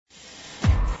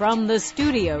From the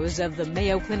studios of the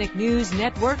Mayo Clinic News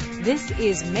Network, this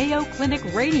is Mayo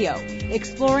Clinic Radio,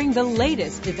 exploring the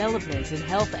latest developments in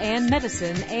health and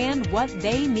medicine and what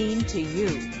they mean to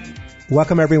you.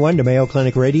 Welcome, everyone, to Mayo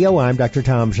Clinic Radio. I'm Dr.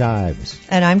 Tom Shives.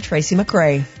 And I'm Tracy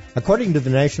McRae. According to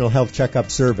the National Health Checkup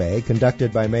survey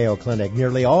conducted by Mayo Clinic,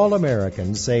 nearly all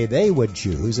Americans say they would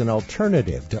choose an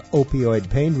alternative to opioid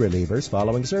pain relievers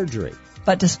following surgery.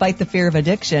 But despite the fear of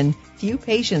addiction, few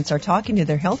patients are talking to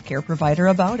their healthcare provider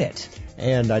about it.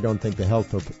 And I don't think the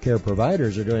health care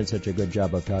providers are doing such a good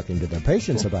job of talking to their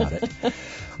patients about it.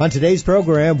 On today's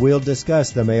program, we'll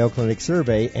discuss the Mayo Clinic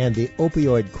survey and the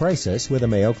opioid crisis with a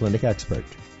Mayo Clinic expert.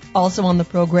 Also on the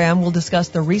program, we'll discuss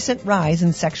the recent rise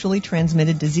in sexually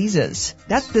transmitted diseases.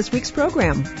 That's this week's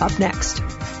program. Up next.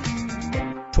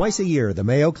 Twice a year, the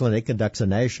Mayo Clinic conducts a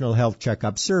national health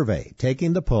checkup survey,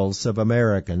 taking the pulse of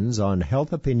Americans on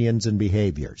health opinions and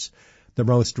behaviors. The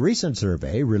most recent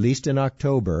survey, released in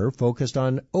October, focused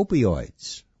on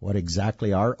opioids. What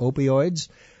exactly are opioids?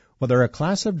 Well, they're a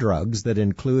class of drugs that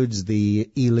includes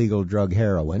the illegal drug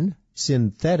heroin,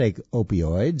 synthetic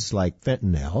opioids like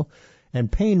fentanyl, and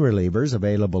pain relievers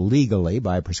available legally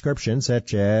by prescription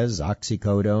such as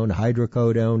oxycodone,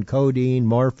 hydrocodone, codeine,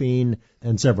 morphine,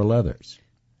 and several others.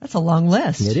 That's a long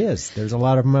list. It is. There's a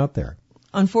lot of them out there.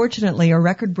 Unfortunately, a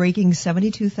record-breaking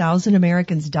 72,000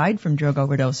 Americans died from drug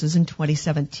overdoses in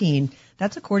 2017.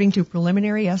 That's according to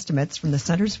preliminary estimates from the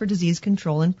Centers for Disease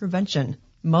Control and Prevention.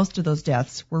 Most of those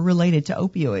deaths were related to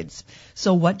opioids.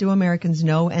 So what do Americans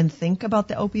know and think about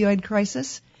the opioid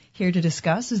crisis? Here to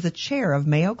discuss is the chair of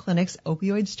Mayo Clinic's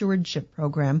Opioid Stewardship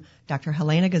Program, Dr.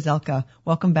 Helena Gazelka.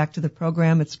 Welcome back to the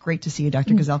program. It's great to see you,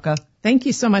 Dr. Gazelka. Thank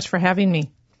you so much for having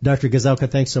me. Dr. Gazelka,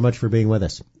 thanks so much for being with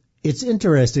us. It's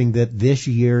interesting that this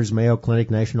year's Mayo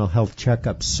Clinic National Health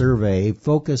Checkup survey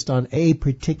focused on a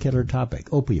particular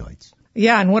topic, opioids.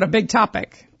 Yeah, and what a big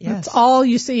topic. Yes. That's all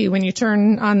you see when you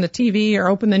turn on the TV or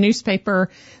open the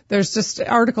newspaper. There's just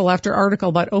article after article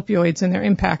about opioids and their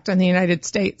impact on the United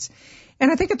States.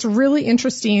 And I think it's really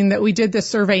interesting that we did this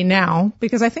survey now,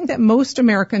 because I think that most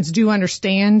Americans do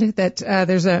understand that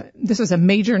this is a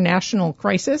major national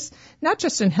crisis, not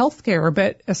just in healthcare,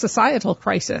 but a societal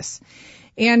crisis.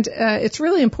 And it's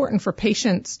really important for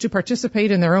patients to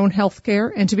participate in their own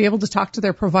healthcare and to be able to talk to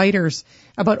their providers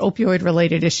about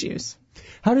opioid-related issues.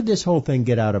 How did this whole thing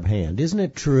get out of hand? Isn't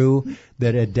it true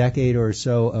that a decade or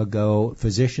so ago,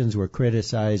 physicians were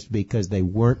criticized because they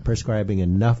weren't prescribing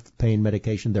enough pain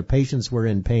medication? Their patients were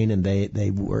in pain and they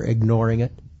were ignoring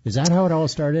it? Is that how it all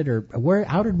started, or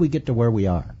how did we get to where we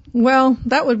are? Well,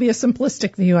 that would be a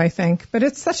simplistic view, I think, but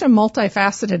it's such a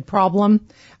multifaceted problem.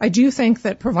 I do think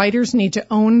that providers need to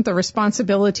own the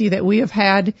responsibility that we have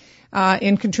had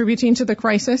in contributing to the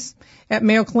crisis. At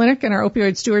Mayo Clinic and our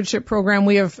opioid stewardship program,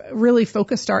 we have really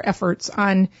focused our efforts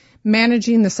on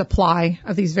managing the supply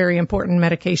of these very important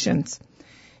medications.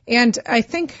 And I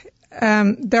think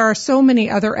there are so many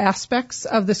other aspects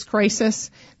of this crisis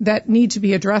that need to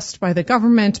be addressed by the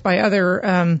government, by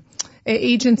other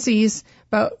agencies,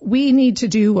 but we need to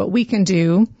do what we can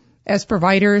do as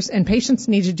providers, and patients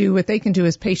need to do what they can do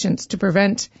as patients to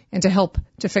prevent and to help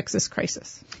to fix this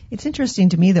crisis. It's interesting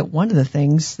to me that one of the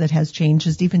things that has changed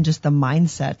is even just the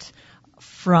mindset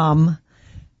from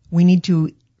we need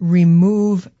to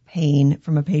remove pain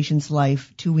from a patient's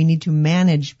life to we need to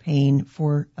manage pain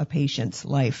for a patient's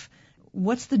life.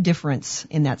 What's the difference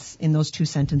in those two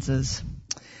sentences?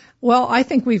 Well, I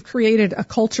think we've created a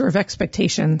culture of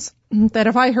expectations that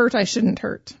if I hurt, I shouldn't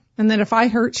hurt. And that if I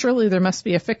hurt, surely there must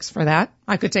be a fix for that.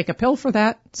 I could take a pill for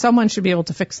that. Someone should be able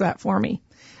to fix that for me.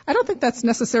 I don't think that's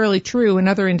necessarily true in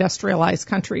other industrialized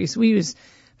countries. We use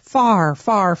far,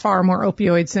 far, far more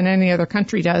opioids than any other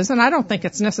country does. And I don't think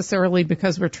it's necessarily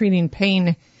because we're treating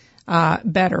pain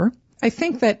better. I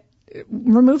think that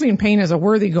removing pain is a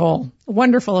worthy goal.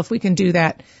 Wonderful if we can do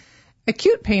that.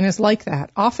 Acute pain is like that.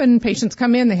 Often patients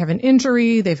come in, they have an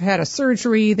injury, they've had a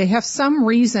surgery, they have some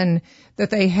reason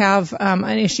that they have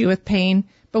an issue with pain,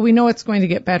 but we know it's going to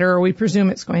get better, or we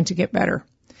presume it's going to get better.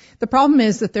 The problem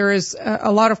is that there is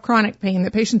a lot of chronic pain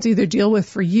that patients either deal with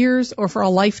for years or for a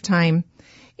lifetime.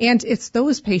 And it's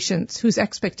those patients whose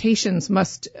expectations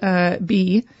must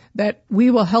be that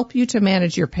we will help you to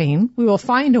manage your pain. We will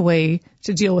find a way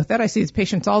to deal with that. I see these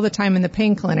patients all the time in the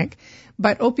pain clinic.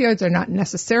 But opioids are not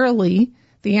necessarily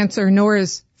the answer, nor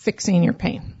is fixing your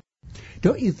pain.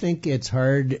 Don't you think it's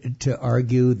hard to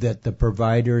argue that the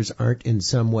providers aren't in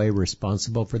some way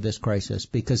responsible for this crisis?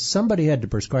 Because somebody had to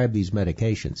prescribe these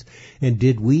medications. And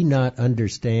did we not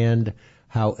understand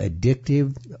how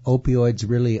addictive opioids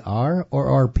really are? Or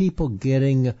are people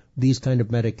getting these kind of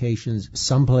medications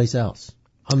someplace else?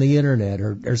 on the internet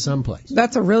or someplace?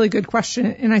 That's a really good question.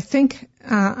 And I think,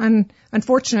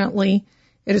 unfortunately,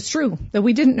 it is true that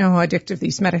we didn't know how addictive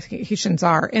these medications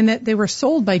are and that they were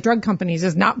sold by drug companies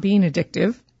as not being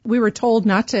addictive. We were told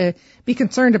not to be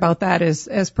concerned about that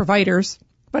as providers,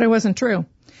 but it wasn't true.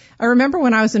 I remember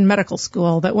when I was in medical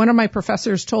school that one of my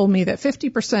professors told me that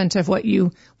 50% of what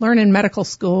you learn in medical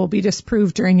school will be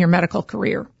disproved during your medical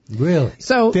career. Really?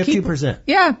 So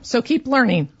 50%? So keep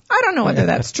learning. I don't know whether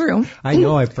that's true. I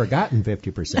know I've forgotten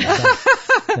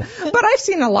 50%. But I've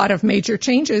seen a lot of major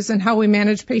changes in how we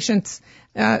manage patients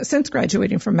since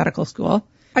graduating from medical school.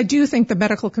 I do think the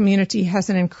medical community has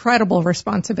an incredible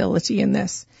responsibility in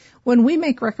this. When we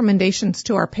make recommendations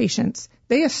to our patients,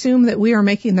 they assume that we are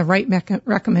making the right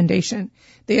recommendation.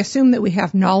 They assume that we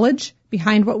have knowledge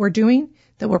behind what we're doing,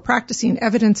 that we're practicing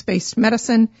evidence-based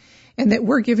medicine, and that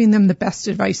we're giving them the best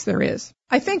advice there is.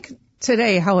 I think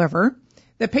today, however,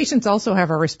 that patients also have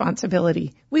a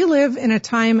responsibility. We live in a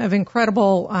time of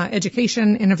incredible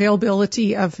education and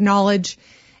availability of knowledge,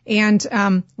 and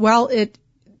while it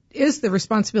is the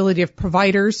responsibility of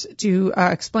providers to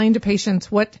explain to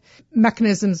patients what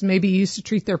mechanisms may be used to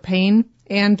treat their pain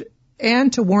and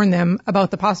to warn them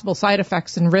about the possible side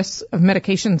effects and risks of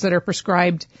medications that are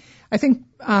prescribed, I think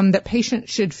that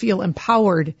patients should feel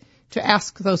empowered to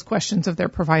ask those questions of their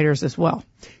providers as well.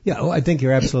 Yeah, I think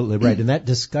you're absolutely right. And that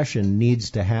discussion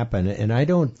needs to happen. And I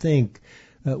don't think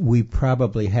we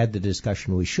probably had the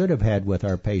discussion we should have had with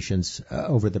our patients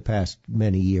over the past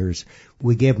many years.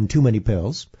 We gave them too many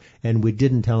pills, and we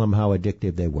didn't tell them how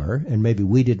addictive they were, and maybe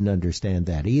we didn't understand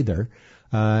that either.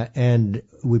 And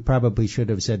we probably should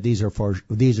have said these are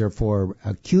for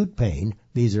acute pain.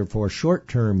 These are for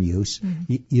short-term use.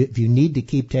 Mm-hmm. If you need to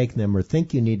keep taking them or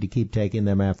think you need to keep taking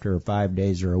them after 5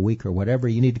 days or a week or whatever,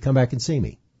 you need to come back and see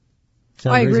me.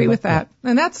 I agree with that.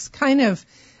 And that's kind of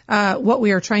what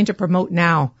we are trying to promote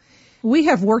now. We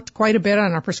have worked quite a bit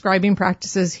on our prescribing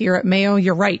practices here at Mayo.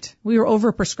 You're right. We were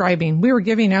over-prescribing. We were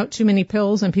giving out too many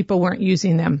pills and people weren't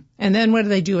using them. And then what do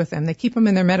they do with them? They keep them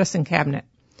in their medicine cabinet.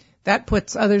 That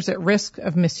puts others at risk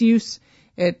of misuse.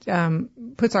 It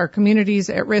puts our communities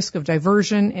at risk of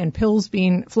diversion and pills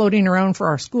being floating around for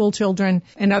our school children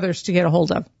and others to get a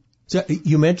hold of. So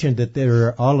you mentioned that there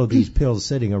are all of these pills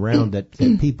sitting around that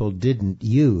people didn't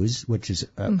use, which is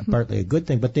partly a good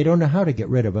thing, but they don't know how to get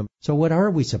rid of them. So what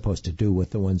are we supposed to do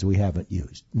with the ones we haven't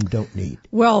used and don't need?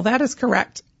 Well, that is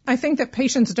correct. I think that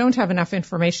patients don't have enough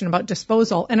information about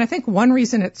disposal. And I think one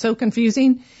reason it's so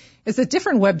confusing is that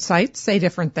different websites say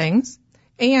different things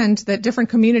and that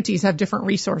different communities have different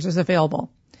resources available.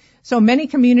 So many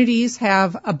communities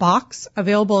have a box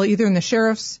available either in the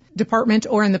sheriff's department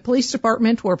or in the police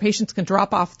department where patients can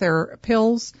drop off their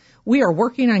pills. We are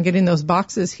working on getting those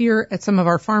boxes here at some of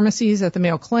our pharmacies at the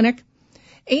Mayo Clinic.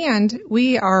 And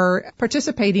we are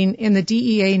participating in the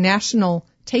DEA National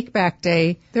Take Back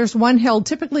Day. There's one held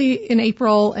typically in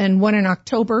April and one in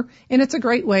October, and it's a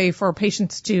great way for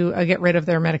patients to get rid of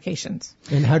their medications.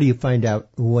 And how do you find out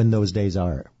when those days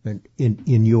are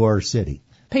in your city?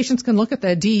 Patients can look at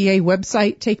the DEA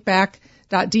website,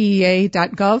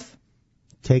 takeback.dea.gov.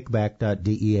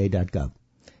 Takeback.dea.gov.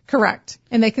 Correct.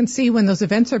 And they can see when those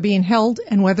events are being held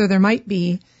and whether there might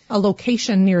be a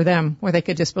location near them where they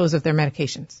could dispose of their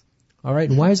medications. All right.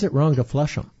 And why is it wrong to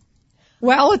flush them?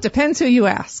 Well, it depends who you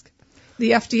ask.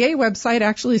 The FDA website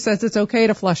actually says it's okay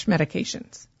to flush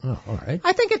medications. Oh, all right.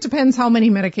 I think it depends how many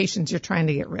medications you're trying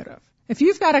to get rid of. If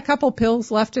you've got a couple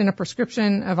pills left in a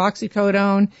prescription of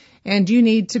oxycodone and you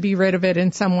need to be rid of it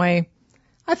in some way,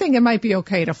 I think it might be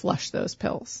okay to flush those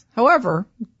pills. However,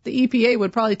 the EPA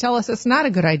would probably tell us it's not a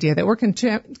good idea, that we're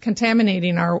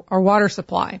contaminating our water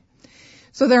supply.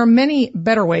 So there are many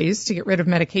better ways to get rid of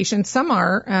medication. Some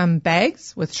are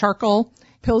bags with charcoal.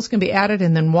 Pills can be added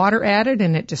and then water added,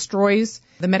 and it destroys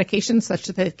the medication such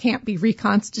that it can't be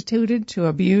reconstituted to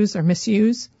abuse or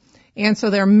misuse. And so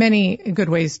there are many good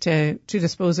ways to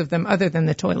dispose of them other than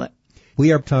the toilet.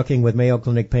 We are talking with Mayo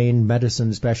Clinic pain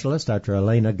medicine specialist, Dr.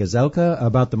 Elena Gazelka,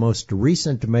 about the most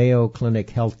recent Mayo Clinic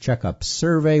Health Checkup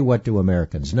survey. What do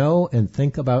Americans know and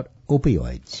think about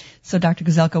opioids? So, Dr.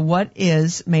 Gazelka, what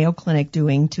is Mayo Clinic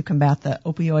doing to combat the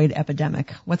opioid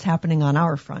epidemic? What's happening on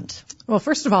our front? Well,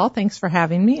 first of all, thanks for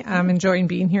having me. I'm enjoying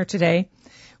being here today.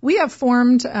 We have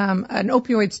formed an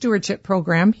opioid stewardship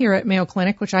program here at Mayo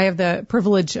Clinic, which I have the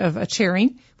privilege of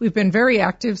chairing. We've been very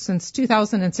active since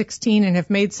 2016 and have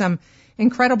made some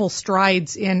incredible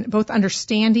strides in both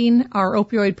understanding our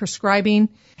opioid prescribing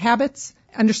habits,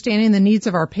 understanding the needs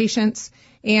of our patients,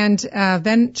 and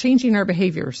then changing our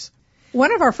behaviors.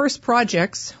 One of our first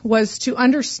projects was to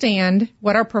understand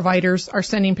what our providers are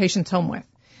sending patients home with.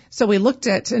 So we looked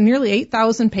at nearly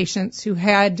 8,000 patients who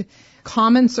had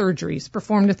common surgeries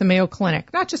performed at the Mayo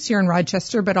Clinic, not just here in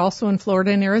Rochester, but also in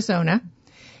Florida and Arizona.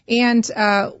 And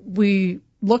we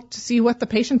looked to see what the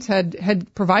patients had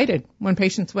provided when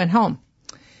patients went home.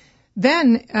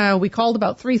 Then we called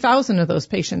about 3,000 of those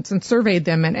patients and surveyed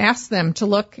them and asked them to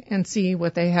look and see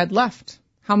what they had left.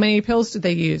 How many pills did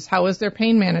they use? How was their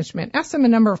pain management? Asked them a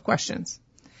number of questions.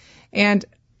 And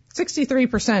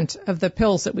 63% of the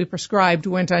pills that we prescribed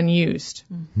went unused.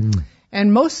 Mm-hmm.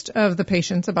 And most of the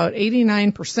patients, about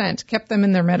 89%, kept them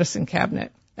in their medicine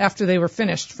cabinet after they were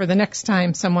finished for the next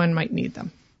time someone might need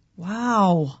them.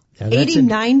 Wow.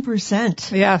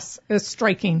 89%. Yes, it's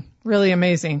striking. Really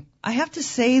amazing. I have to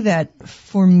say that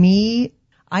for me,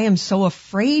 I am so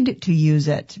afraid to use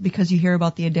it because you hear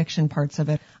about the addiction parts of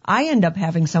it. I end up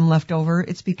having some left over.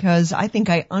 It's because I think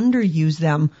I underuse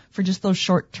them for just those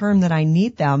short term that I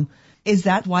need them. Is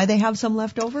that why they have some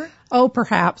left over? Oh,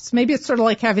 perhaps. Maybe it's sort of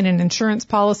like having an insurance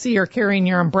policy or carrying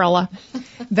your umbrella.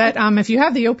 That if you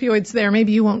have the opioids there,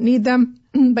 maybe you won't need them,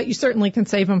 but you certainly can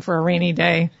save them for a rainy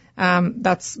day.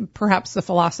 That's perhaps the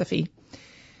philosophy.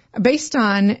 Based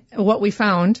on what we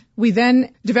found, we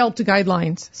then developed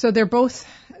guidelines. So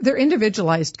they're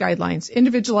individualized guidelines,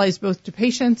 individualized both to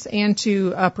patients and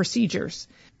to procedures.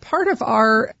 Part of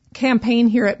our campaign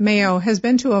here at Mayo has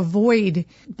been to avoid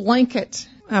blanket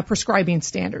prescribing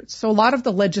standards. So a lot of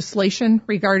the legislation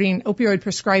regarding opioid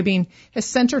prescribing is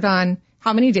centered on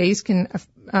how many days can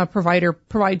a provider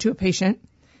provide to a patient.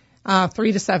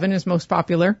 3 to 7 is most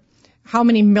popular. How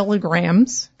many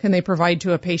milligrams can they provide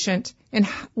to a patient, and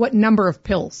what number of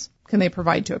pills can they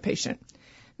provide to a patient?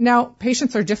 Now,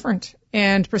 patients are different,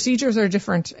 and procedures are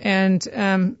different,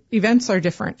 and events are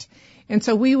different. And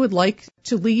so we would like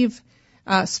to leave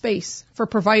space for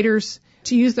providers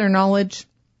to use their knowledge,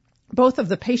 both of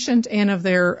the patient and of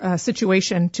their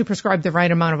situation, to prescribe the right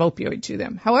amount of opioid to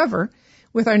them. However,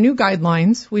 with our new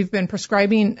guidelines, we've been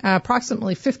prescribing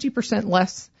approximately 50%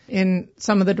 less in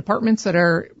some of the departments that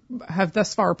have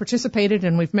thus far participated,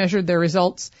 and we've measured their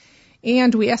results.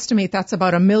 And we estimate that's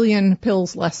about 1 million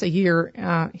pills less a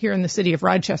year here in the city of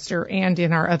Rochester and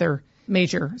in our other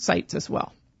major sites as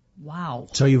well. Wow.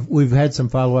 So we've had some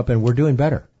follow-up, and we're doing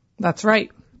better. That's right.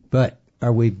 But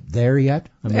are we there yet?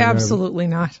 Absolutely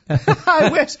not. I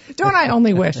wish. Don't I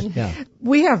only wish? Yeah.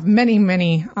 We have many,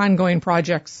 many ongoing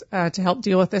projects to help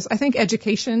deal with this. I think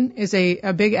education is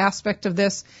a big aspect of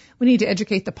this. We need to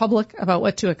educate the public about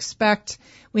what to expect.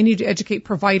 We need to educate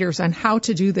providers on how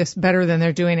to do this better than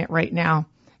they're doing it right now.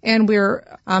 And we're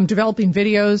developing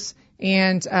videos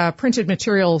and printed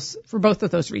materials for both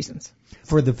of those reasons.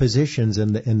 For the physicians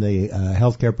and the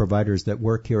healthcare providers that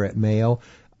work here at Mayo,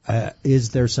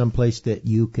 is there some place that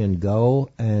you can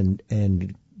go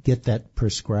and get that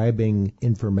prescribing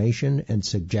information and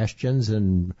suggestions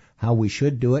and how we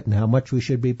should do it and how much we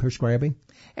should be prescribing?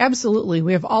 Absolutely.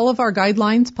 We have all of our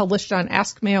guidelines published on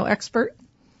Ask Mayo Expert,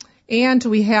 and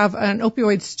we have an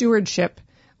opioid stewardship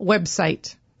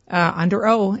website under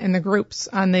O in the groups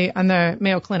on the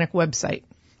Mayo Clinic website.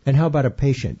 And how about a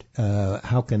patient?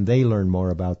 How can they learn more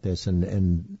about this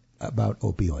and about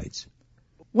opioids?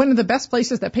 One of the best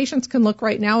places that patients can look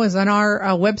right now is on our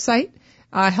website,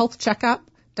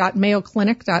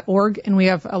 healthcheckup.mayoclinic.org, and we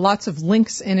have lots of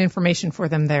links and information for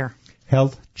them there.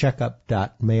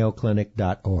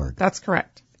 Healthcheckup.mayoclinic.org. That's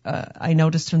correct. I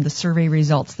noticed from the survey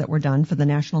results that were done for the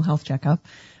National Health Checkup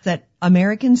that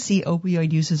Americans see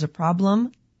opioid use as a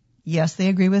problem. Yes, they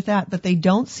agree with that, but they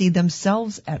don't see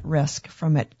themselves at risk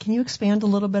from it. Can you expand a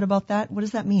little bit about that? What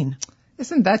does that mean?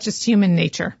 Isn't that just human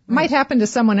nature? Right. Might happen to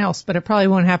someone else, but it probably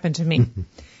won't happen to me.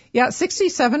 Yeah,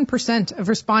 67% of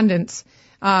respondents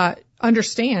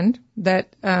understand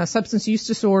that substance use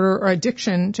disorder or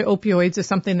addiction to opioids is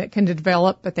something that can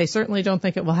develop, but they certainly don't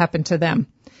think it will happen to them.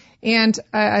 And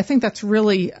I think that's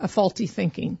really a faulty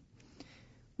thinking.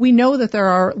 We know that there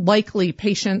are likely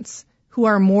patients who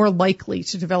are more likely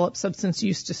to develop substance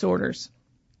use disorders.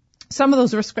 Some of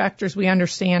those risk factors we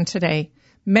understand today.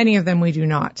 Many of them we do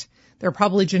not. There are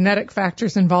probably genetic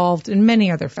factors involved and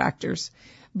many other factors.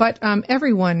 But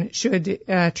everyone should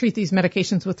treat these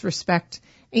medications with respect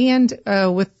and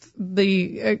with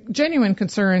the genuine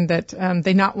concern that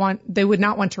they would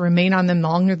not want to remain on them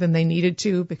longer than they needed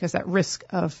to, because that risk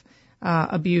of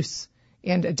abuse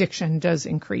and addiction does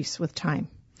increase with time.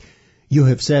 You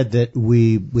have said that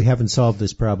we haven't solved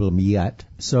this problem yet.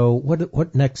 So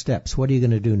what next steps? What are you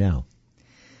going to do now?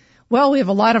 Well, we have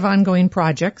a lot of ongoing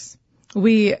projects.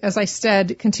 We, as I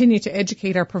said, continue to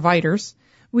educate our providers.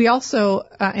 We also,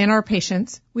 and our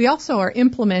patients, we also are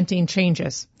implementing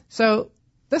changes. So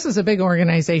This is a big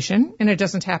organization, and it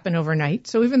doesn't happen overnight.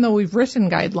 So even though we've written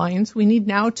guidelines, we need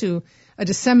now to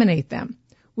disseminate them.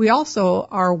 We also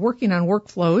are working on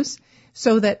workflows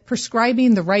so that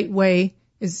prescribing the right way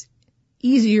is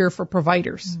easier for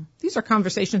providers. These are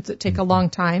conversations that take a long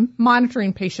time.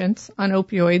 Monitoring patients on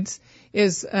opioids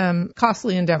is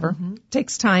costly endeavor,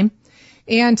 takes time.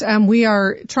 And we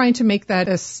are trying to make that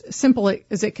as simple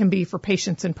as it can be for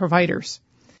patients and providers.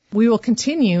 We will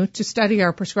continue to study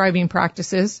our prescribing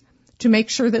practices to make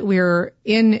sure that we're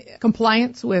in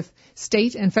compliance with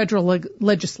state and federal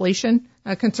legislation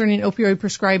concerning opioid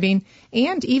prescribing,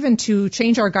 and even to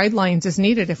change our guidelines as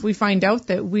needed if we find out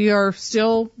that we are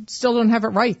still don't have it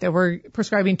right, that we're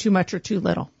prescribing too much or too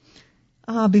little.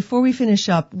 Before we finish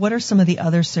up, what are some of the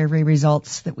other survey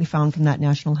results that we found from that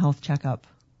national health checkup?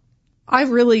 I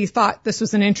really thought this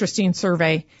was an interesting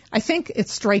survey. I think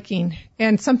it's striking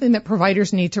and something that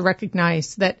providers need to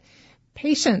recognize, that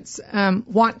patients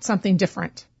want something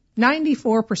different.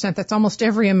 94%, that's almost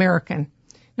every American,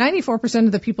 94%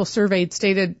 of the people surveyed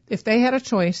stated if they had a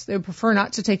choice, they would prefer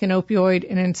not to take an opioid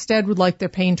and instead would like their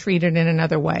pain treated in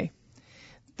another way.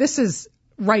 This is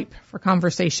ripe for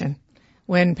conversation.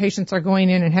 When patients are going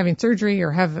in and having surgery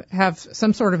or have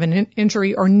some sort of an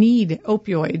injury or need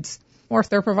opioids, or if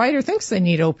their provider thinks they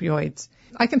need opioids.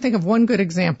 I can think of one good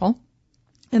example,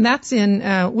 and that's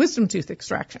in wisdom tooth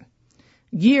extraction.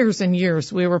 Years and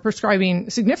years, we were prescribing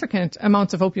significant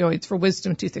amounts of opioids for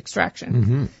wisdom tooth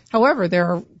extraction. However,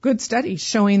 there are good studies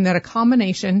showing that a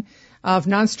combination of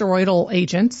nonsteroidal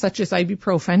agents, such as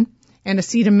ibuprofen and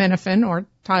acetaminophen or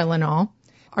Tylenol,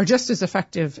 are just as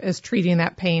effective as treating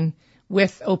that pain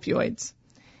with opioids.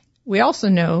 We also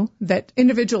know that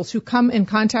individuals who come in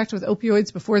contact with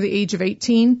opioids before the age of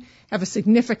 18 have a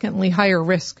significantly higher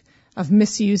risk of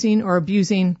misusing or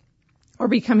abusing or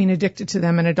becoming addicted to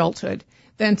them in adulthood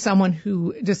than someone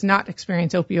who does not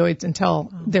experience opioids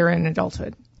until they're in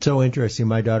adulthood. So interesting.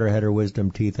 My daughter had her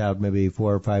wisdom teeth out maybe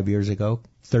 4 or 5 years ago.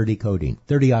 30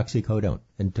 oxycodone,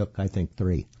 and took, I think,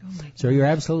 3. So you're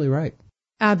absolutely right.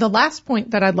 The last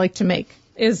point that I'd like to make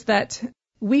is that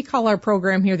we call our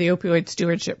program here the Opioid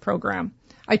Stewardship Program.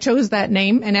 I chose that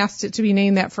name and asked it to be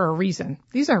named that for a reason.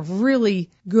 These are really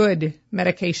good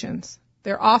medications.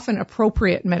 They're often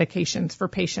appropriate medications for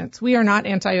patients. We are not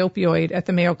anti-opioid at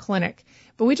the Mayo Clinic,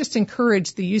 but we just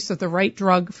encourage the use of the right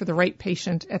drug for the right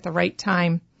patient at the right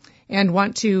time and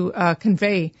want to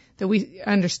convey that we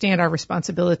understand our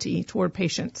responsibility toward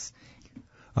patients.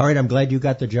 All right, I'm glad you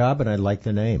got the job, and I like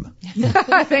the name.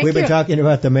 We've been talking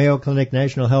about the Mayo Clinic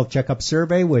National Health Checkup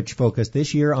Survey, which focused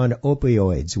this year on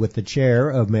opioids, with the chair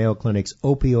of Mayo Clinic's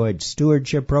Opioid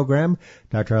Stewardship Program,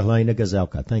 Dr. Helena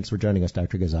Gazelka. Thanks for joining us,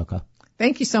 Dr. Gazelka.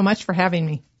 Thank you so much for having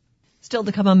me. Still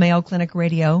to come on Mayo Clinic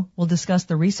Radio, we'll discuss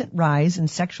the recent rise in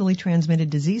sexually transmitted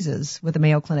diseases with a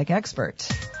Mayo Clinic expert.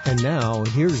 And now,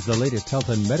 here's the latest health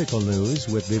and medical news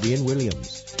with Vivian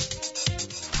Williams.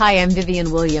 Hi, I'm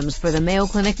Vivian Williams for the Mayo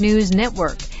Clinic News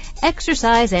Network.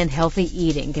 Exercise and healthy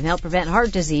eating can help prevent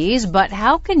heart disease, but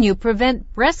how can you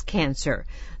prevent breast cancer?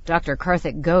 Dr.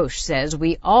 Karthik Ghosh says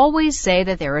we always say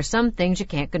that there are some things you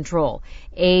can't control.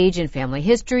 Age and family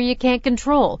history you can't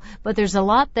control, but there's a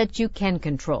lot that you can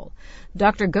control.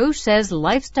 Dr. Ghosh says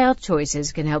lifestyle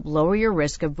choices can help lower your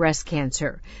risk of breast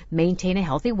cancer. Maintain a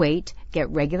healthy weight, get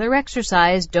regular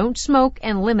exercise, don't smoke,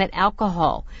 and limit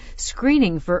alcohol.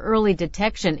 Screening for early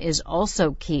detection is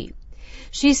also key.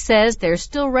 She says they're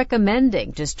still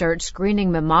recommending to start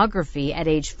screening mammography at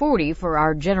age 40 for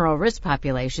our general risk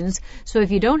populations, so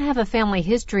if you don't have a family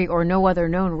history or no other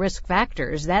known risk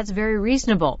factors, that's very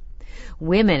reasonable.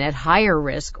 Women at higher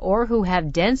risk or who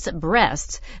have dense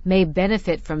breasts may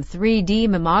benefit from 3D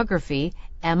mammography,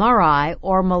 MRI,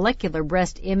 or molecular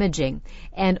breast imaging,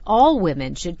 and all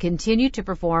women should continue to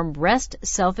perform breast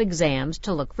self-exams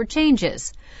to look for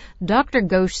changes. Dr.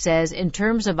 Ghosh says in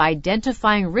terms of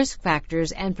identifying risk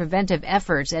factors and preventive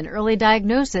efforts and early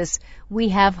diagnosis, we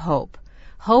have hope.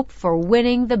 Hope for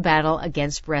winning the battle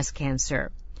against breast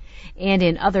cancer. And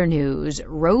in other news,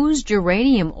 rose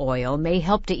geranium oil may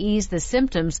help to ease the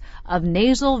symptoms of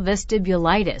nasal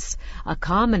vestibulitis, a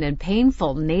common and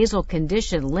painful nasal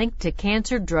condition linked to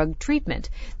cancer drug treatment.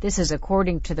 This is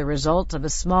according to the results of a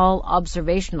small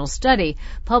observational study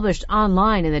published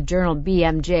online in the journal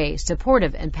BMJ,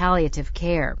 Supportive and Palliative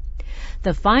Care.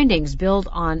 The findings build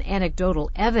on anecdotal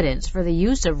evidence for the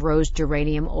use of rose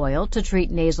geranium oil to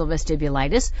treat nasal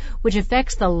vestibulitis, which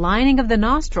affects the lining of the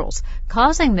nostrils,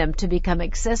 causing them to become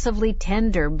excessively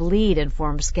tender, bleed, and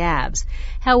form scabs.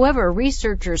 However,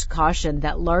 researchers caution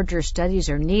that larger studies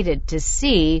are needed to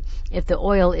see if the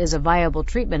oil is a viable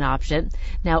treatment option.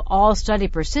 Now, all study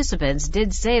participants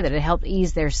did say that it helped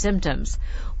ease their symptoms.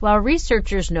 While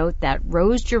researchers note that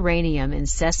rose geranium in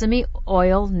sesame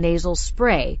oil nasal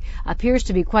spray appears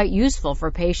to be quite useful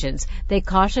for patients, they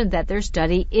caution that their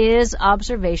study is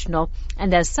observational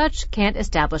and as such can't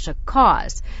establish a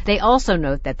cause. They also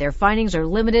note that their findings are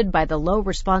limited by the low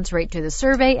response rate to the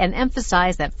survey and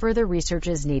emphasize that further research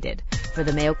is needed. For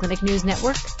the Mayo Clinic News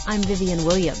Network, I'm Vivian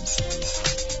Williams.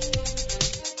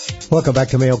 Welcome back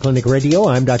to Mayo Clinic Radio.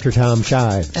 I'm Dr. Tom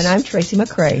Shives. And I'm Tracy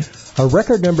McCray. A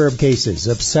record number of cases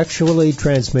of sexually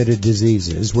transmitted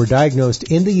diseases were diagnosed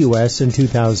in the U.S. in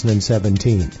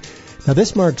 2017. Now,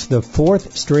 this marks the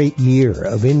fourth straight year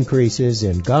of increases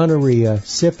in gonorrhea,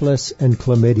 syphilis, and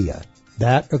chlamydia.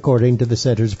 That, according to the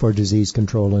Centers for Disease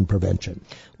Control and Prevention.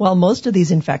 While most of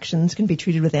these infections can be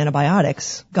treated with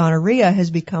antibiotics, gonorrhea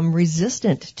has become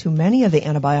resistant to many of the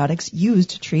antibiotics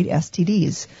used to treat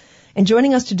STDs. And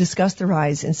joining us to discuss the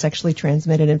rise in sexually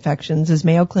transmitted infections is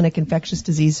Mayo Clinic infectious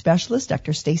disease specialist,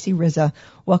 Dr. Stacy Rizza.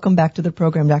 Welcome back to the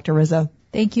program, Dr. Rizza.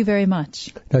 Thank you very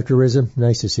much. Dr. Rizza,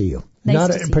 nice to see you.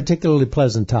 Not a particularly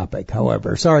pleasant topic,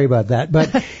 however. Sorry about that.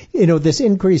 But, this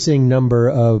increasing number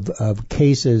of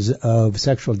cases of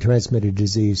sexually transmitted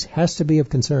disease has to be of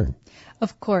concern.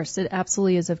 Of course, it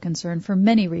absolutely is of concern for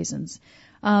many reasons.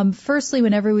 Firstly,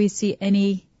 whenever we see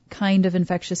any kind of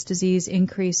infectious disease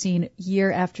increasing year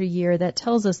after year, that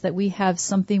tells us that we have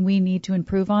something we need to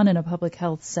improve on in a public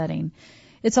health setting.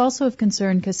 It's also of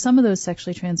concern because some of those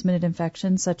sexually transmitted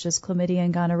infections, such as chlamydia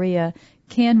and gonorrhea,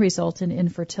 can result in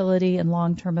infertility and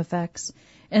long-term effects.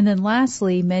 And then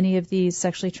lastly, many of these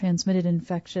sexually transmitted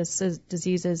infectious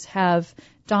diseases have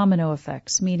domino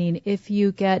effects, meaning if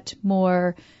you get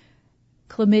more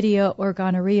chlamydia or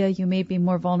gonorrhea, you may be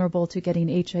more vulnerable to getting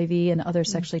HIV and other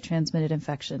sexually transmitted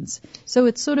infections. So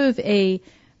it's sort of a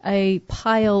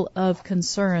pile of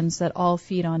concerns that all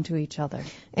feed onto each other.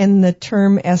 And the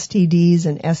term STDs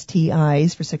and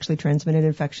STIs for sexually transmitted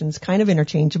infections, kind of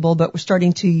interchangeable, but we're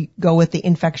starting to go with the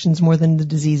infections more than the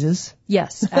diseases.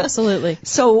 Yes, absolutely.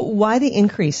 So why the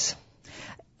increase?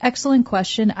 Excellent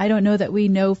question. I don't know that we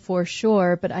know for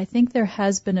sure, but I think there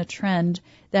has been a trend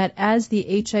that as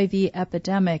the HIV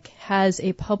epidemic has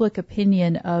a public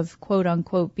opinion of quote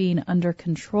unquote being under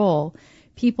control,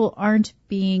 people aren't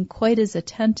being quite as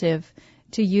attentive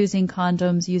to using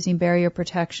condoms, using barrier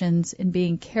protections, and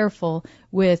being careful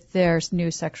with their new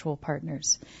sexual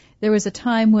partners. There was a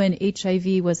time when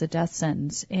HIV was a death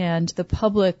sentence, and the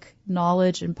public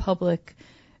knowledge and public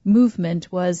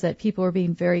movement was that people were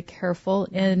being very careful,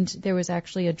 and there was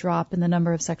actually a drop in the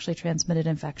number of sexually transmitted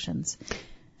infections.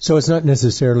 So it's not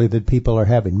necessarily that people are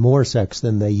having more sex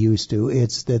than they used to.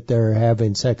 It's that they're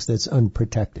having sex that's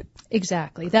unprotected.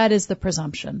 Exactly. That is the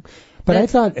presumption. But I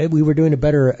thought we were doing a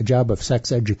better job of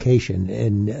sex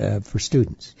education for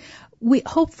students.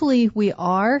 Hopefully we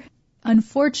are.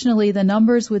 Unfortunately, the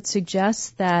numbers would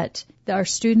suggest that our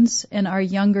students and our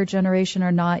younger generation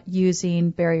are not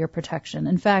using barrier protection.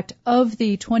 In fact, of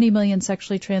the 20 million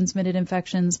sexually transmitted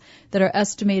infections that are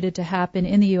estimated to happen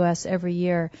in the U.S. every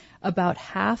year, about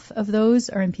half of those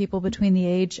are in people between the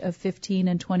age of 15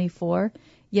 and 24,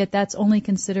 yet that's only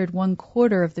considered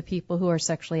 1/4 of the people who are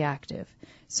sexually active.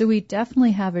 So we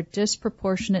definitely have a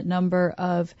disproportionate number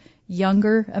of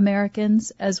younger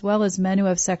Americans, as well as men who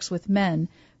have sex with men,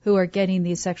 who are getting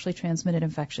these sexually transmitted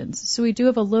infections. So we do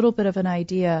have a little bit of an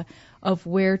idea of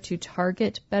where to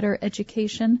target better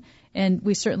education, and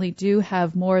we certainly do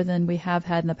have more than we have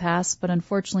had in the past, but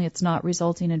unfortunately it's not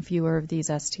resulting in fewer of these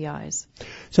STIs.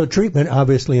 So treatment,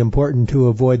 obviously important to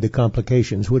avoid the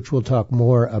complications, which we'll talk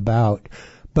more about.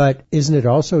 But isn't it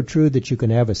also true that you can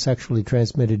have a sexually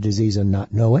transmitted disease and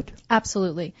not know it?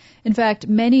 Absolutely. In fact,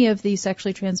 many of these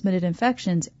sexually transmitted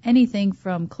infections, anything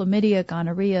from chlamydia,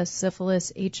 gonorrhea,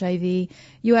 syphilis, HIV,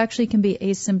 you actually can be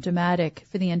asymptomatic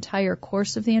for the entire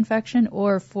course of the infection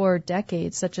or for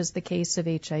decades, such as the case of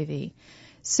HIV.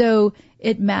 So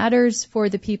it matters for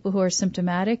the people who are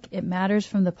symptomatic. It matters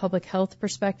from the public health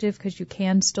perspective because you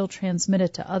can still transmit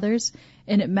it to others.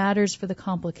 And it matters for the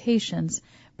complications.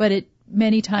 But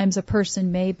many times a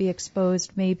person may be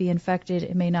exposed, may be infected,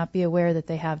 and may not be aware that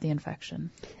they have the infection.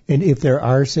 And if there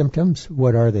are symptoms,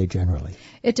 what are they generally?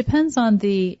 It depends on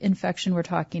the infection we're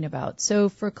talking about. So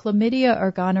for chlamydia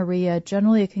or gonorrhea,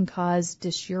 generally it can cause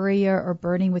dysuria or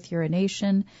burning with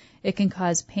urination. It can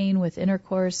cause pain with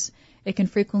intercourse. It can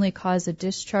frequently cause a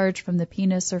discharge from the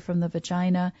penis or from the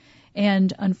vagina.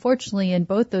 And unfortunately, in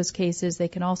both those cases, they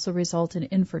can also result in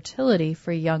infertility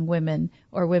for young women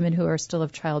or women who are still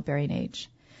of childbearing age.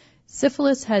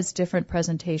 Syphilis has different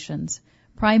presentations.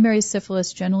 Primary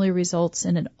syphilis generally results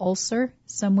in an ulcer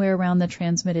somewhere around the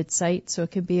transmitted site, so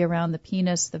it could be around the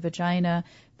penis, the vagina,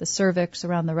 the cervix,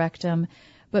 around the rectum.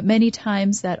 But many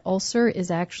times that ulcer is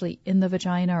actually in the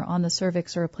vagina or on the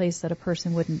cervix or a place that a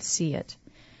person wouldn't see it.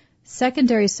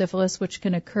 Secondary syphilis, which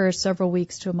can occur several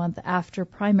weeks to a month after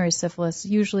primary syphilis,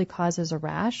 usually causes a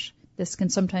rash. This can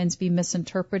sometimes be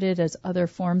misinterpreted as other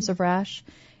forms of rash.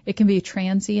 It can be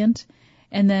transient.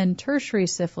 And then tertiary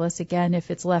syphilis, again,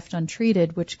 if it's left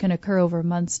untreated, which can occur over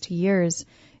months to years,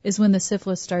 is when the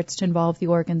syphilis starts to involve the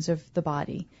organs of the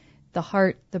body. The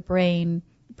heart, the brain,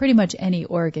 pretty much any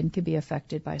organ can be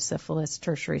affected by syphilis,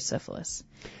 tertiary syphilis.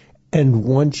 And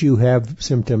once you have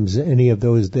symptoms, any of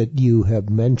those that you have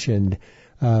mentioned,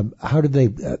 how do they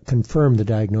confirm the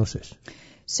diagnosis?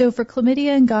 So for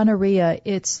chlamydia and gonorrhea,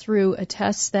 it's through a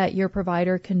test that your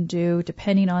provider can do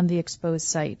depending on the exposed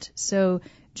site. So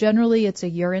generally, it's a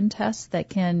urine test that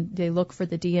they look for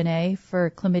the DNA for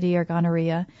chlamydia or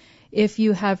gonorrhea. If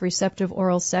you have receptive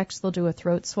oral sex, they'll do a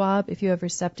throat swab. If you have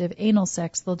receptive anal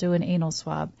sex, they'll do an anal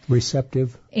swab.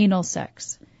 Receptive? Anal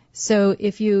sex. So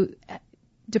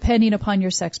depending upon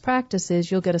your sex practices,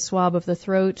 you'll get a swab of the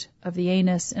throat, of the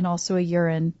anus, and also a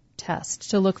urine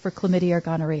test to look for chlamydia or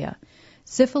gonorrhea.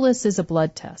 Syphilis is a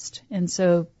blood test, and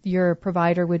so your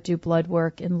provider would do blood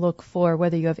work and look for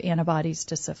whether you have antibodies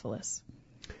to syphilis.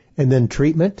 And then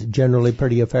treatment, generally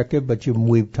pretty effective, but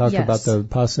we've talked Yes. about the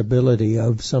possibility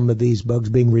of some of these bugs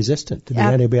being resistant to the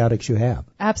antibiotics you have.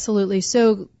 Absolutely.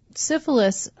 So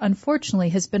syphilis, unfortunately,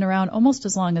 has been around almost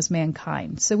as long as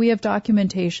mankind. So we have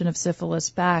documentation of syphilis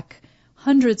back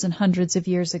hundreds and hundreds of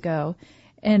years ago.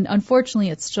 And unfortunately,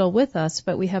 it's still with us,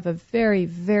 but we have a very,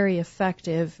 very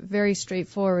effective, very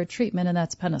straightforward treatment, and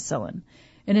that's penicillin.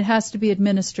 And it has to be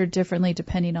administered differently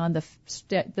depending on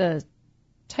the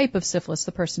type of syphilis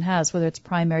the person has, whether it's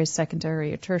primary,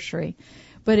 secondary, or tertiary.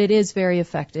 But it is very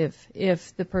effective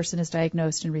if the person is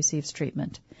diagnosed and receives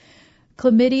treatment.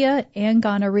 Chlamydia and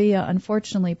gonorrhea,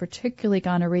 unfortunately, particularly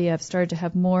gonorrhea, have started to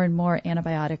have more and more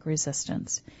antibiotic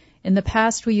resistance. In the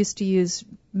past, we used to use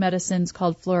medicines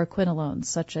called fluoroquinolones,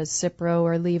 such as Cipro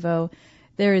or Levo.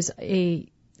 There is a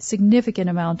significant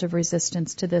amount of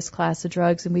resistance to this class of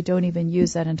drugs, and we don't even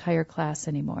use that entire class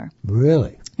anymore.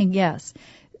 Really? And yes,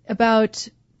 about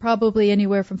probably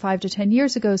anywhere from 5 to 10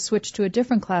 years ago, switched to a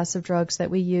different class of drugs that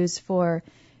we use for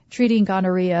treating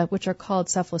gonorrhea, which are called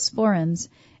cephalosporins.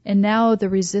 And now the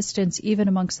resistance, even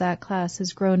amongst that class,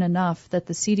 has grown enough that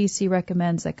the CDC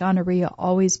recommends that gonorrhea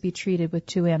always be treated with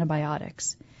 2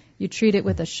 antibiotics. You treat it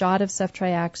with a shot of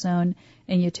ceftriaxone,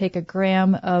 and you take a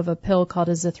gram of a pill called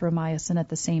azithromycin at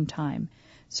the same time.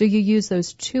 So you use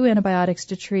those 2 antibiotics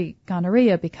to treat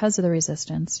gonorrhea because of the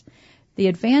resistance. The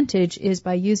advantage is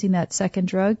by using that second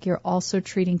drug, you're also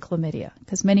treating chlamydia,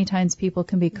 because many times people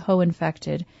can be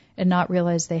co-infected and not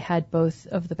realize they had both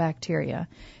of the bacteria.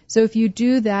 So if you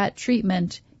do that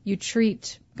treatment, you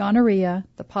treat gonorrhea,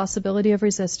 the possibility of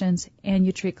resistance, and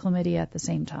you treat chlamydia at the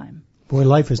same time. Boy,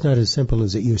 life is not as simple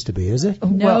as it used to be, is it?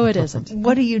 No, it isn't.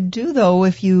 What do you do, though,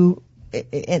 if the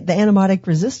antibiotic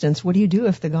resistance, what do you do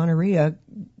if the gonorrhea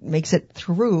makes it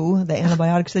through the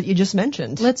antibiotics that you just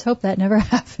mentioned? Let's hope that never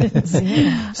happens.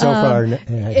 So far,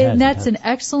 and that's an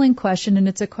excellent question, and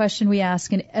it's a question we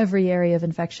ask in every area of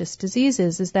infectious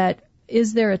diseases,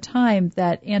 is there a time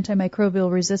that antimicrobial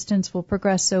resistance will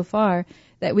progress so far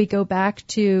that we go back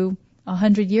to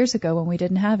 100 years ago when we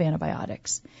didn't have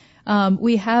antibiotics?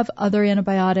 We have other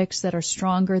antibiotics that are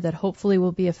stronger that hopefully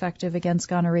will be effective against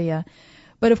gonorrhea.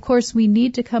 But, of course, we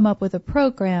need to come up with a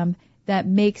program that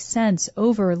makes sense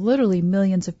over literally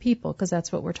millions of people, because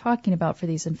that's what we're talking about for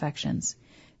these infections.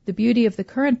 The beauty of the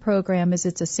current program is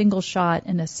it's a single shot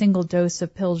and a single dose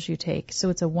of pills you take, so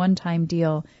it's a one-time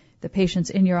deal. The patient's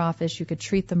in your office, you could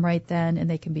treat them right then, and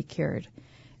they can be cured.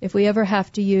 If we ever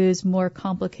have to use more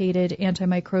complicated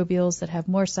antimicrobials that have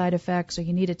more side effects, or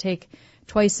you need to take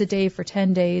twice a day for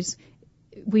 10 days,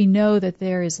 we know that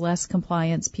there is less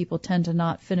compliance. People tend to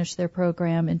not finish their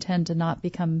program and tend to not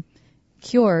become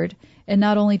cured. And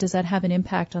not only does that have an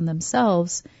impact on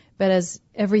themselves, but as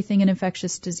everything in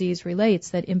infectious disease relates,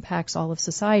 that impacts all of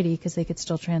society because they could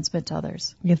still transmit to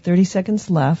others. We have 30 seconds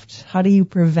left. How do you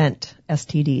prevent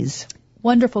STDs?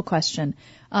 Wonderful question.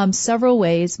 Several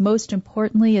ways. Most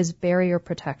importantly is barrier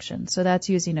protection. So that's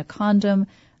using a condom,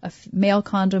 a male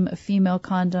condom, a female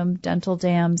condom, dental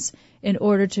dams, in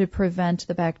order to prevent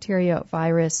the bacteria,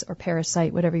 virus, or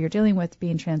parasite, whatever you're dealing with,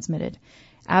 being transmitted.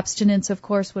 Abstinence, of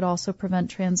course, would also prevent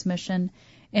transmission.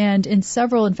 And in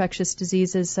several infectious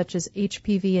diseases such as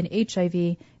HPV and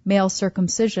HIV, male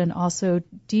circumcision also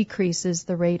decreases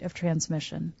the rate of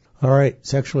transmission. All right,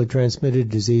 sexually transmitted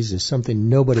disease is something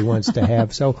nobody wants to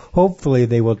have, so hopefully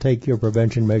they will take your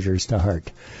prevention measures to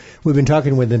heart. We've been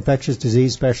talking with infectious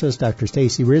disease specialist Dr.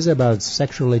 Stacy Rizza about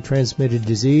sexually transmitted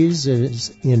disease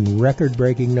in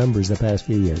record-breaking numbers the past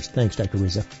few years. Thanks, Dr.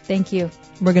 Rizza. Thank you.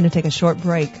 We're going to take a short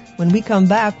break. When we come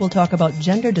back, we'll talk about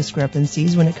gender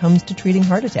discrepancies when it comes to treating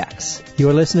heart attacks.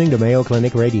 You're listening to Mayo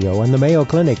Clinic Radio on the Mayo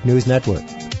Clinic News Network.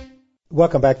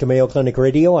 Welcome back to Mayo Clinic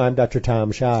Radio. I'm Dr.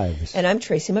 Tom Shives. And I'm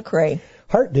Tracy McRae.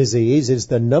 Heart disease is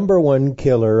the number one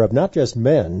killer of not just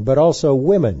men, but also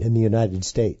women in the United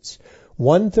States.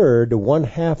 1/3 to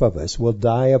 1/2 of us will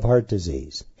die of heart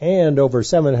disease, and over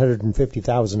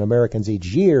 750,000 Americans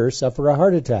each year suffer a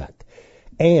heart attack.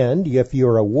 And if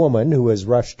you're a woman who is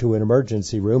rushed to an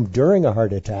emergency room during a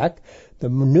heart attack, the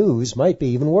news might be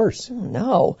even worse. Oh,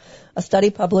 no. A study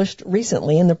published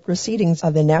recently in the Proceedings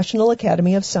of the National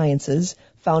Academy of Sciences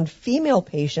found female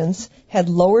patients had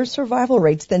lower survival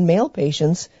rates than male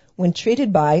patients when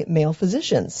treated by male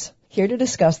physicians. Here to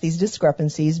discuss these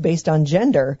discrepancies based on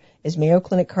gender is Mayo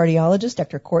Clinic cardiologist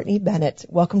Dr. Courtney Bennett.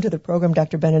 Welcome to the program,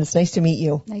 Dr. Bennett. It's nice to meet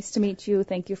you. Nice to meet you.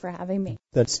 Thank you for having me.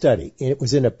 That study, it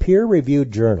was in a peer-reviewed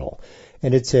journal,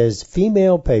 and it says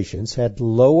female patients had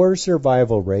lower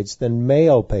survival rates than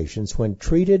male patients when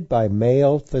treated by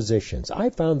male physicians. I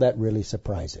found that really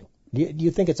surprising. Do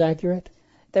you think it's accurate?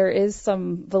 There is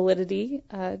some validity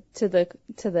to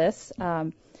this.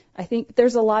 I think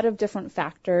there's a lot of different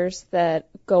factors that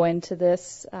go into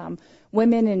this.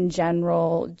 Women in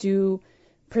general do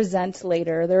present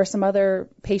later. There are some other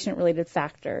patient-related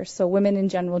factors. So women in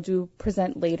general do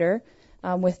present later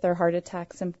with their heart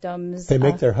attack symptoms. They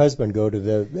make their husband go to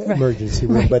the emergency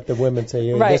room, but the women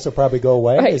say, this will probably go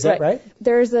away. Is that right?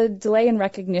 There's a delay in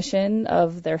recognition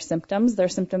of their symptoms. Their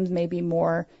symptoms may be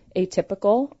more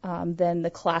atypical than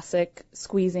the classic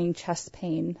squeezing chest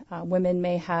pain. Women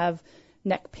may have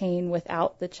neck pain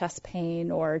without the chest pain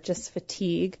or just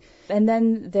fatigue. And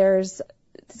then there's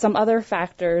some other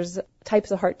factors.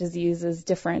 Types of heart disease is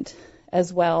different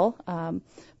as well.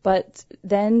 But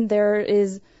then there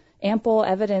is ample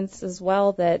evidence as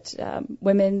well that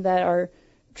women that are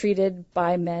treated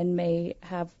by men may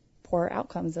have poor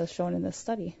outcomes as shown in this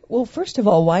study. Well, first of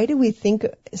all, why do we think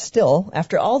still,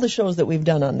 after all the shows that we've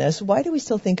done on this, why do we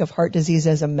still think of heart disease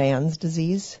as a man's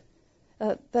disease?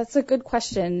 That's a good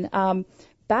question.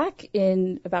 Back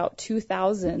in about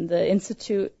 2000, the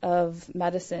Institute of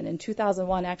Medicine in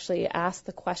 2001 actually asked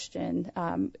the question,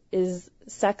 is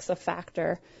sex a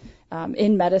factor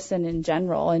in medicine in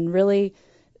general, and really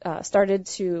started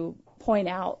to point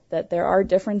out that there are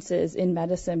differences in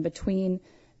medicine between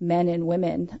men and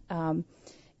women.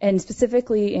 And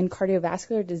specifically in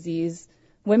cardiovascular disease,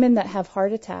 women that have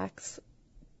heart attacks,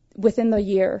 within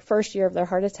the first year of their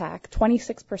heart attack,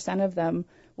 26% of them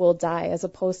will die, as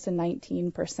opposed to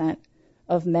 19%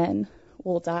 of men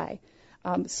will die.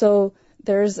 So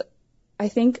there's, I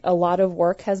think, a lot of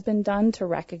work has been done to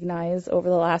recognize over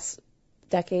the last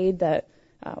decade that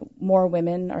more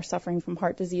women are suffering from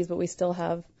heart disease, but we still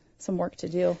have some work to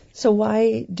do. So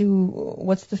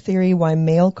what's the theory why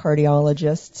male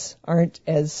cardiologists aren't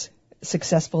as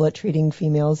successful at treating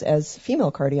females as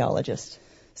female cardiologists?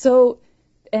 So,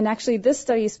 and actually this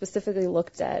study specifically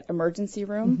looked at emergency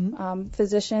room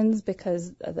physicians,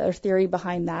 because their theory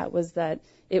behind that was that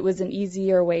it was an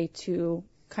easier way to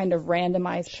kind of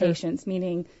randomize patients,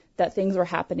 meaning that things were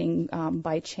happening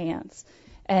by chance.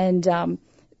 And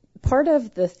part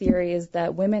of the theory is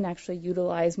that women actually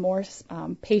utilize more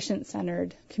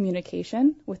patient-centered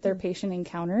communication with their patient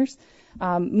encounters,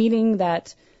 meaning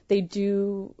that they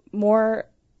do more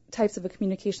types of a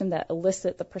communication that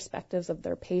elicit the perspectives of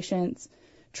their patients,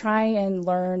 try and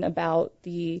learn about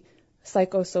the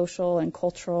psychosocial and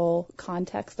cultural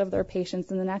context of their patients,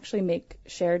 and then actually make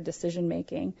shared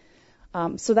decision-making.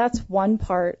 So that's one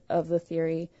part of the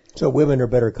theory. So women are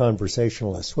better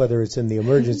conversationalists, whether it's in the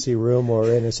emergency room or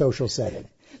in a social setting.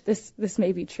 This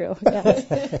may be true. Yes.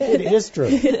 It is true.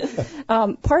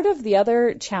 Part of the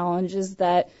other challenge is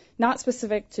that, not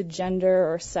specific to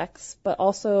gender or sex, but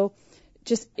also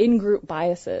just in-group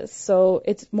biases. So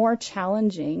it's more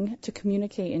challenging to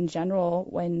communicate in general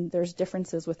when there's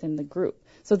differences within the group.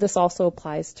 So this also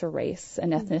applies to race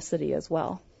and ethnicity as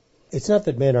well. It's not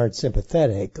that men aren't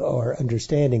sympathetic or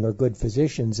understanding or good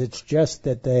physicians. It's just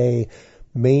that they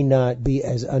may not be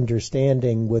as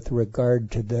understanding with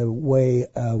regard to the way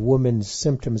a woman's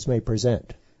symptoms may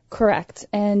present. Correct.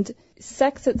 And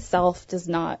sex itself does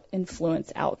not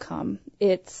influence outcome.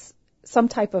 It's some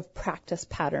type of practice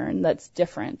pattern that's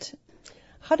different.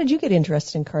 How did you get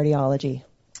interested in cardiology?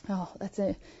 Oh, that's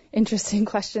an interesting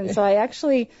question. So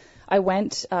I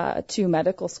went to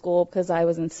medical school because I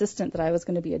was insistent that I was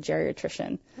going to be a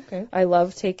geriatrician. Okay. I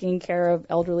love taking care of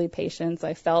elderly patients.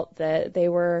 I felt that they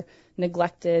were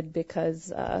neglected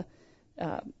because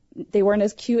they weren't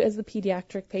as cute as the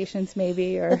pediatric patients,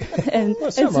 maybe,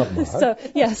 some of them are. So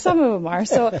yeah, some of them are.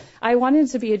 So I wanted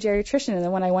to be a geriatrician, and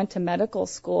then when I went to medical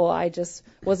school, I just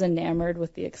was enamored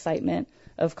with the excitement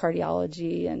of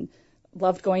cardiology and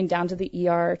loved going down to the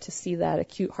ER to see that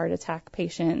acute heart attack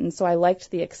patient. And so I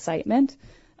liked the excitement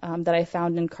that I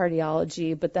found in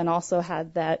cardiology, but then also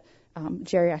had that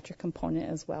geriatric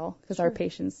component as well, because our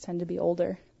patients tend to be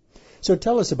older. So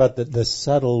tell us about the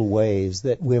subtle ways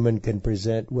that women can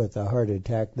present with a heart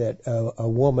attack that a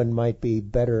woman might be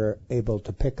better able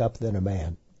to pick up than a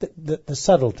man. The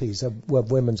subtleties of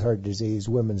women's heart disease,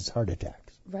 women's heart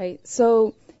attacks. Right.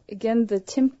 So again,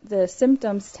 the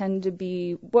symptoms tend to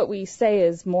be what we say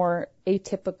is more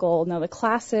atypical. Now, the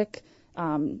classic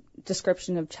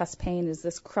description of chest pain is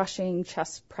this crushing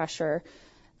chest pressure,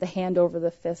 the hand over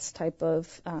the fist type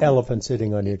of elephant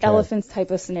sitting on your chest. Elephants type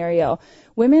of scenario.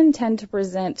 Women tend to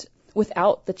present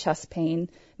without the chest pain,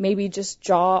 maybe just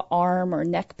jaw, arm, or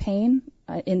neck pain.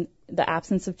 In the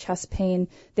absence of chest pain,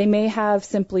 they may have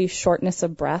simply shortness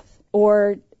of breath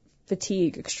or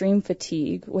fatigue, extreme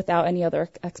fatigue, without any other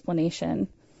explanation.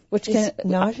 Is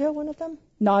nausea one of them?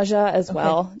 Nausea as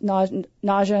well.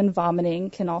 Nausea and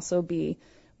vomiting can also be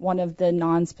one of the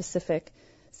non-specific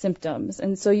symptoms.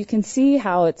 And so you can see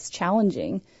how it's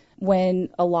challenging when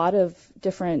a lot of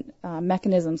different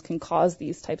mechanisms can cause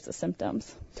these types of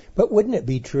symptoms. But wouldn't it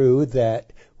be true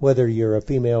that whether you're a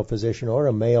female physician or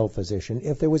a male physician,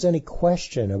 if there was any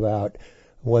question about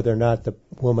whether or not the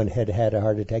woman had had a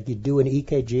heart attack, you'd do an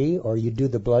EKG or you'd do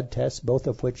the blood test, both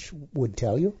of which would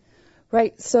tell you?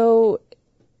 Right. So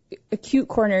acute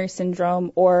coronary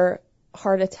syndrome or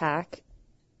heart attack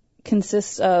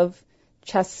consists of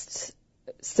chest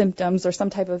symptoms or some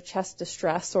type of chest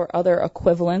distress or other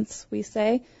equivalents, we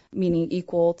say, meaning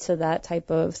equal to that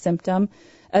type of symptom,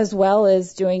 as well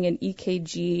as doing an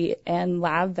EKG and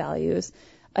lab values.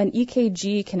 An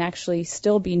EKG can actually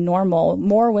still be normal.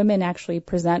 More women actually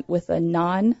present with a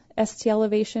non-ST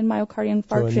elevation myocardial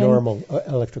infarction. So a normal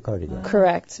electrocardiogram.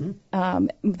 Correct.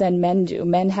 Than men do.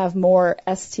 Men have more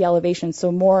ST elevation,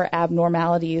 so more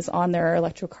abnormalities on their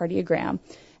electrocardiogram.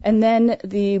 And then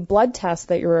the blood test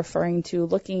that you're referring to,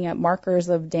 looking at markers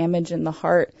of damage in the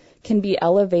heart, can be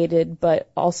elevated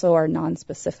but also are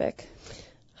nonspecific.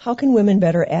 How can women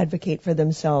better advocate for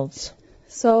themselves?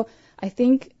 So I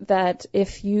think that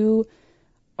if you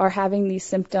are having these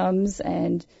symptoms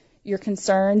and you're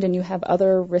concerned and you have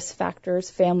other risk factors,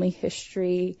 family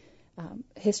history,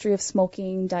 history of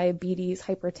smoking, diabetes,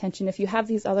 hypertension, if you have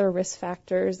these other risk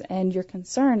factors and you're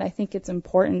concerned, I think it's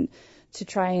important to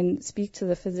try and speak to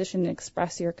the physician and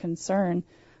express your concern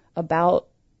about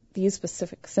these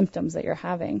specific symptoms that you're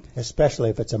having. Especially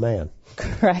if it's a man.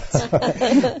 Correct.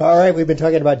 All right, we've been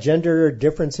talking about gender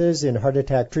differences in heart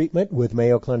attack treatment with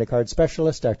Mayo Clinic heart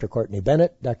specialist, Dr. Courtney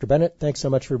Bennett. Dr. Bennett, thanks so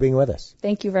much for being with us.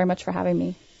 Thank you very much for having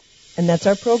me. And that's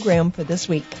our program for this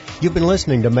week. You've been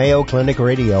listening to Mayo Clinic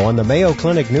Radio on the Mayo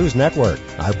Clinic News Network.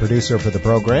 Our producer for the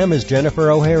program is Jennifer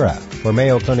O'Hara. For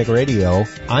Mayo Clinic Radio,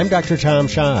 I'm Dr. Tom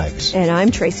Shives. And I'm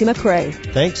Tracy McCrae.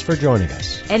 Thanks for joining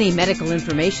us. Any medical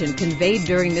information conveyed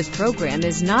during this program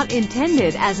is not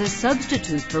intended as a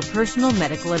substitute for personal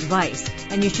medical advice,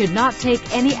 and you should not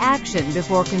take any action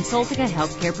before consulting a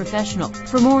healthcare professional.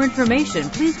 For more information,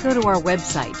 please go to our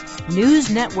website,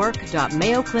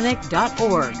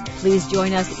 newsnetwork.mayoclinic.org. Please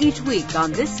join us each week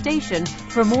on this station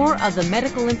for more of the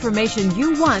medical information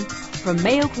you want from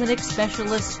Mayo Clinic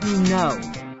specialists who know.